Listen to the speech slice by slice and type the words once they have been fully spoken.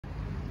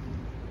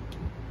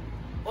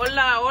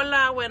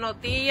Hola,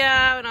 buenos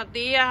días,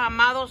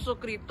 amados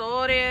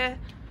suscriptores,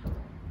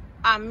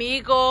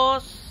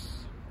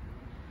 amigos,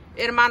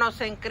 hermanos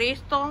en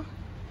Cristo.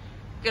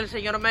 Que el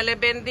Señor me les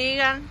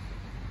bendiga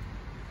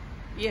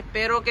y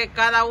espero que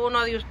cada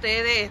uno de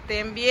ustedes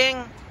estén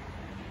bien.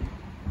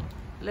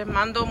 Les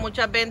mando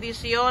muchas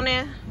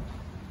bendiciones,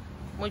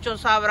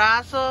 muchos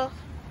abrazos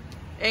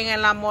en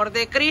el amor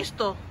de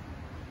Cristo.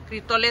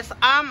 Cristo les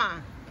ama.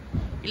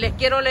 Y les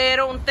quiero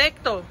leer un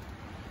texto.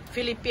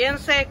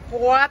 Filipenses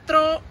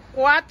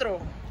 4:4.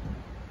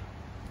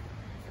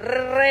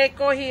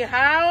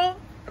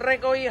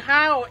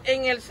 Regocijaos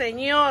en el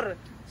Señor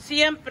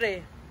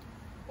siempre.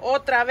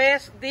 Otra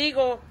vez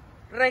digo,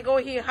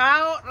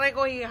 regocijaos.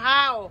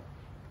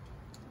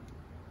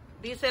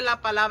 Dice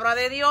la palabra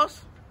de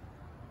Dios.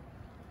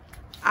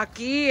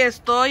 Aquí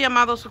estoy,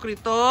 amados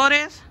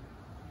suscriptores,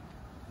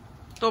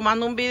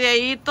 tomando un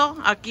videíto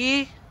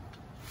aquí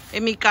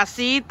en mi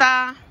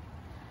casita.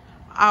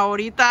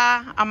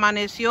 Ahorita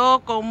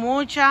amaneció con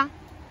mucha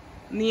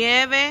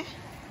nieve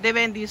de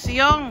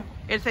bendición.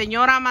 El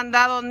Señor ha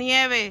mandado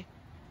nieve.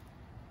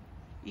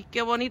 Y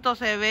qué bonito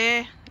se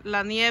ve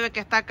la nieve que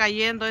está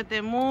cayendo. Es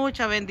de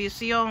mucha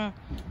bendición.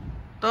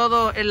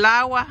 Todo el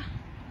agua,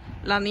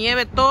 la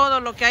nieve, todo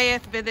lo que hay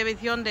es de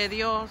bendición de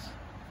Dios.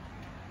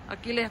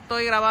 Aquí les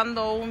estoy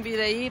grabando un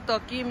videíto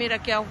aquí. Mira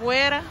aquí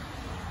afuera.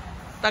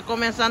 Está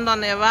comenzando a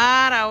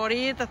nevar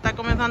ahorita. Está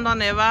comenzando a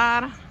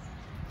nevar.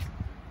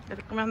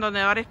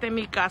 Esta es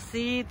mi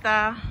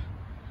casita.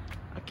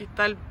 Aquí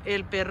está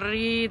el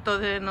perrito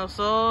de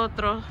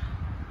nosotros.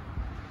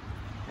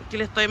 Aquí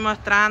les estoy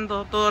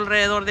mostrando todo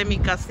alrededor de mi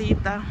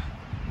casita.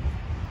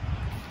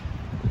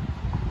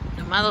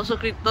 Amados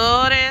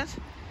suscriptores,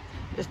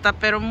 está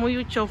pero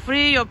mucho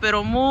frío,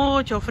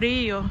 mucho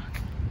frío.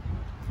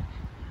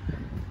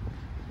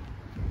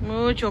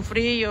 Mucho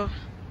frío.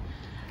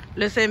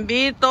 Les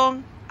invito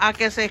a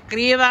que se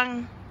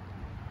escriban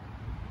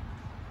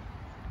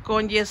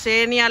con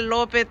Yesenia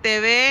López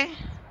TV.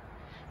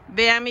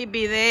 Vean mis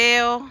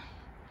videos,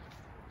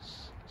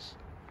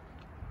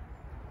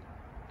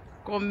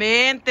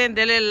 comenten,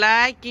 denle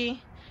like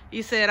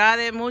y será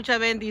de muchas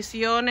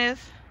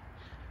bendiciones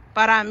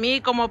para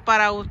mí como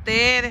para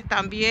ustedes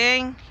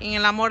también. En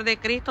el amor de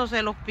Cristo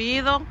se los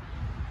pido,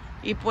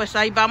 y pues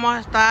ahí vamos a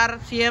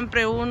estar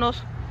siempre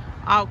unos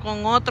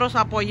con otros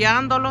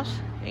apoyándolos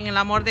en el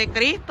amor de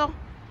Cristo,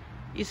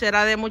 y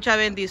será de muchas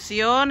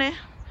bendiciones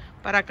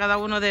para cada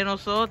uno de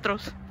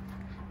nosotros.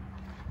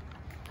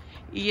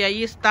 Y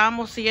ahí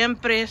estamos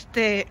siempre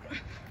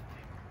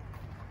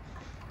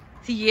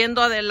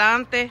siguiendo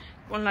adelante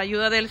con la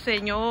ayuda del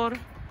Señor,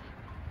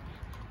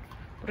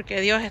 porque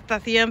Dios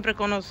está siempre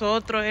con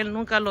nosotros. Él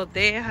nunca los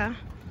deja.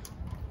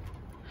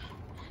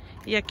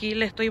 Y aquí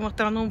les estoy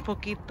mostrando un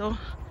poquito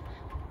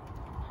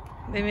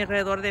de mi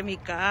alrededor de mi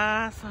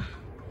casa.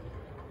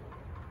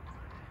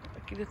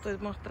 Aquí les estoy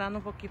mostrando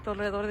un poquito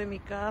alrededor de mi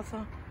casa.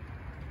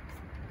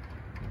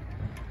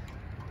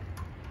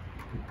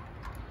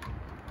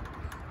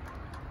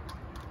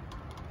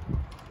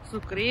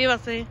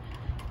 Suscríbase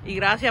y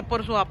gracias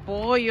por su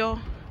apoyo.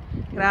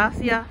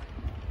 Gracias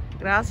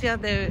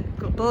de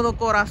todo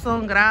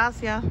corazón.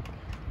 Gracias.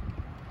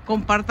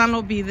 Compartan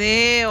los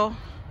videos,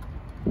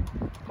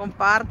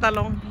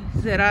 compártanlo.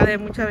 Será de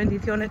muchas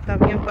bendiciones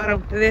también para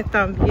ustedes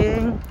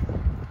también.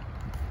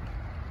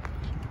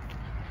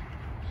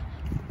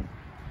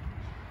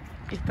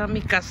 Aquí está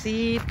mi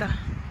casita.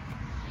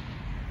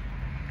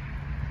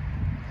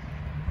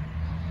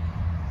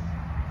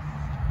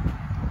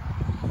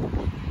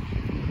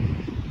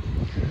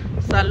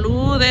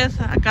 Saludes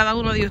a cada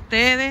uno de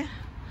ustedes.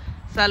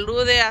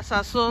 Salude a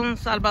Sazón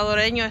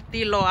Salvadoreño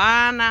estilo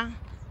Ana.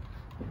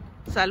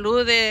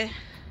 Salude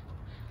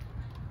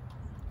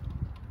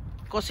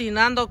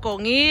Cocinando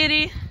con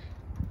Iris.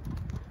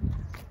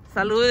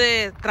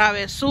 Salude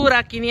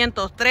Travesura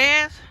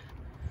 503.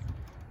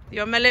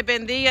 Dios me les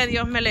bendiga,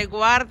 Dios me les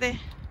guarde.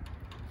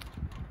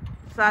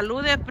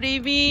 Salude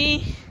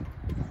Primi.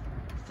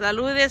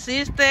 Salude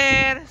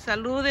Sister.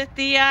 Salude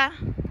tía.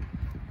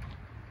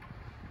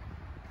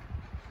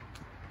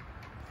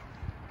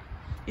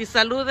 Y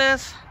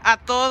saludes a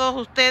todos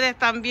ustedes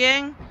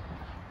también.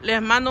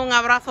 Les mando un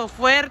abrazo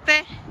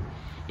fuerte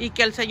y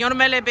que el Señor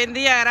me les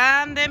bendiga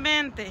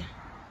grandemente.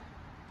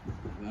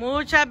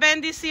 Muchas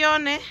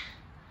bendiciones.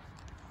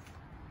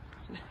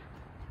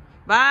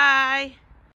 Bye.